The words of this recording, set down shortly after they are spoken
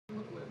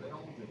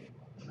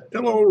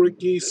Hello, Rick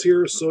Giese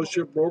here,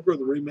 Associate Broker of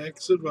the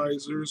RE/MAX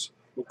Advisors,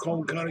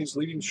 Macomb County's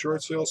leading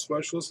short sale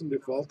specialist and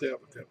default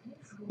advocate.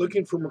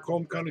 Looking for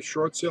Macomb County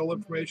short sale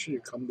information, you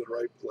come to the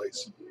right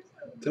place.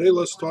 Today,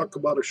 let's talk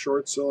about a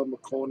short sale in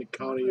Macomb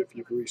County if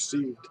you've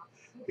received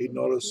a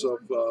notice of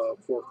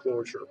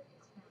foreclosure.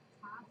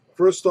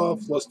 First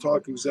off, let's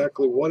talk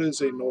exactly what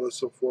is a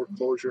notice of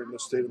foreclosure in the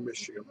state of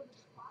Michigan.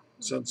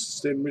 Since the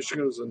state of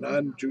Michigan is a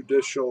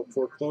non-judicial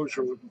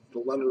foreclosure, the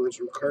lender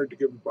is required to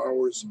give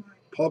borrowers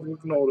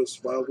public notice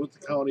filed with the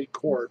county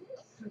court.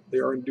 They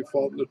are in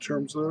default in the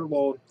terms of their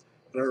loan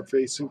and are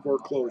facing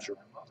foreclosure.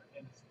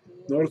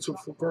 Notice of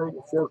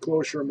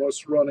foreclosure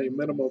must run a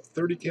minimum of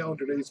 30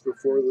 calendar days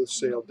before the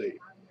sale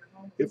date.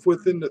 If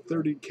within the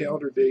 30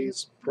 calendar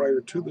days prior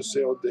to the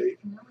sale date,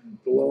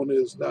 the loan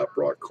is not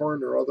brought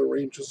current or other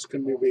arrangements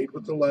can be made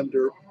with the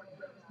lender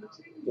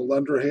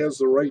has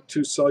the right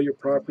to sell your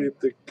property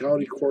at the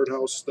county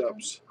courthouse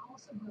steps.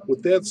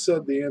 With that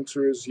said, the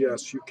answer is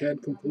yes, you can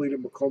complete a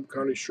Macomb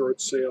County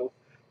short sale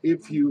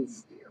if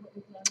you've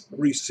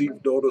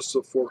received notice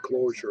of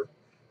foreclosure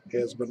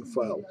has been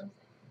filed.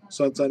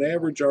 Since on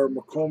average our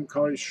Macomb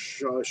County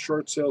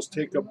short sales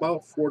take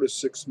about 4 to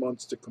 6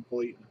 months to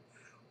complete,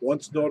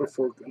 once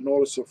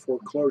notice of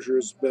foreclosure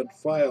has been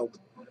filed,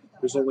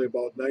 there's only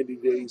about 90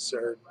 days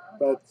or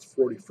about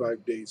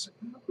 45 days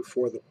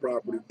before the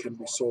property can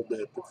be sold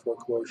at the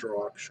foreclosure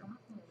auction.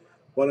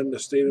 But in the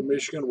state of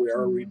Michigan, we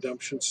are a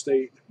redemption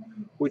state,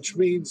 which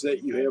means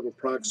that you have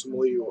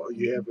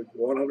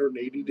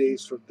 180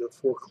 days from the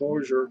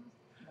foreclosure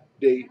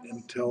date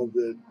until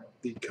the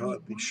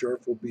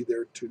sheriff will be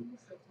there to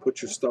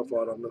put your stuff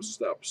out on the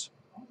steps.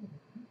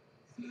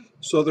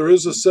 So there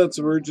is a sense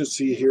of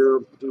urgency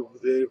here.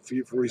 If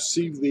you've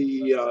received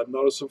the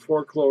notice of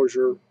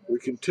foreclosure, we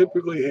can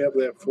typically have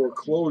that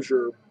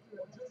foreclosure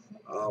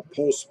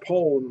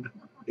postponed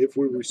if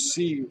we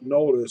receive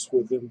notice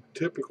within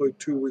typically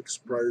 2 weeks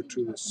prior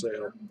to the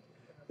sale.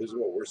 Is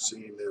what we're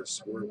seeing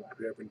is we're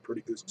having pretty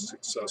good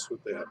success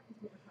with that.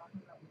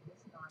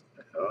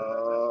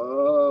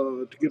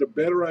 To get a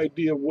better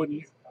idea of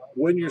when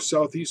your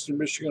southeastern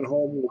Michigan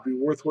home will be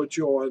worth what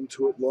you owe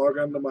to it, log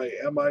on to my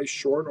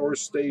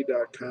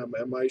mishortorstay.com,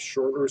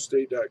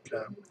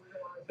 mishortorstay.com,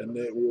 and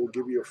it will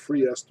give you a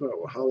free estimate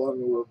of how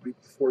long it will be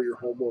before your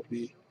home will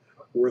be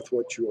worth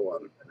what you owe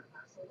on it.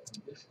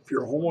 If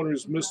your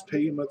homeowner's missed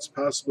payments,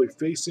 possibly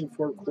facing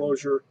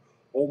foreclosure,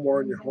 owe more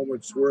than your home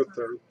is worth,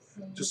 or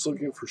just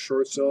looking for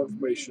short sale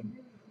information,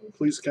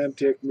 please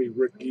contact me,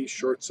 Rick Giese,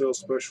 short sale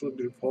specialist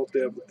and default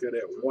advocate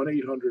at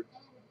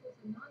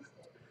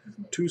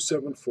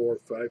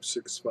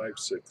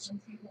 1-800-274-5656.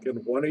 Again,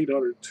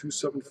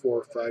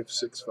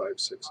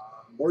 1-800-274-5656.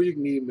 Or you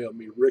can email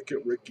me,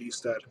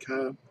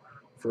 rick@rickgiese.com,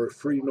 for a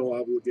free, no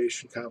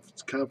obligation,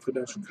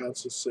 confidential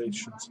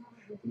consultations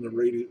and the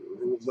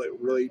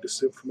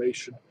latest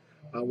information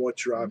on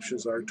what your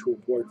options are to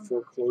avoid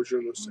foreclosure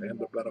and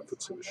the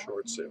benefits of a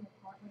short sale.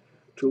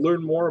 To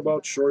learn more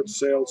about short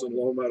sales and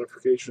loan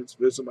modifications,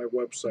 visit my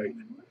website,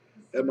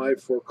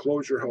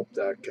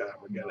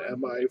 miforeclosurehelp.com. Again,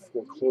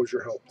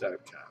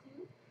 miforeclosurehelp.com.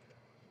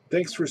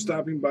 Thanks for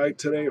stopping by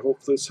today.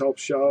 Hope this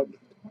helps you out.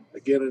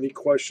 Again, any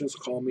questions,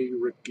 call me,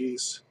 Rick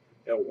Giese,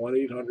 at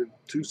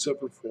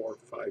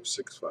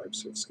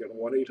 1-800-274-5656. Again,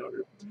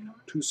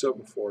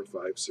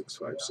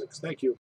 1-800-274-5656. Thank you.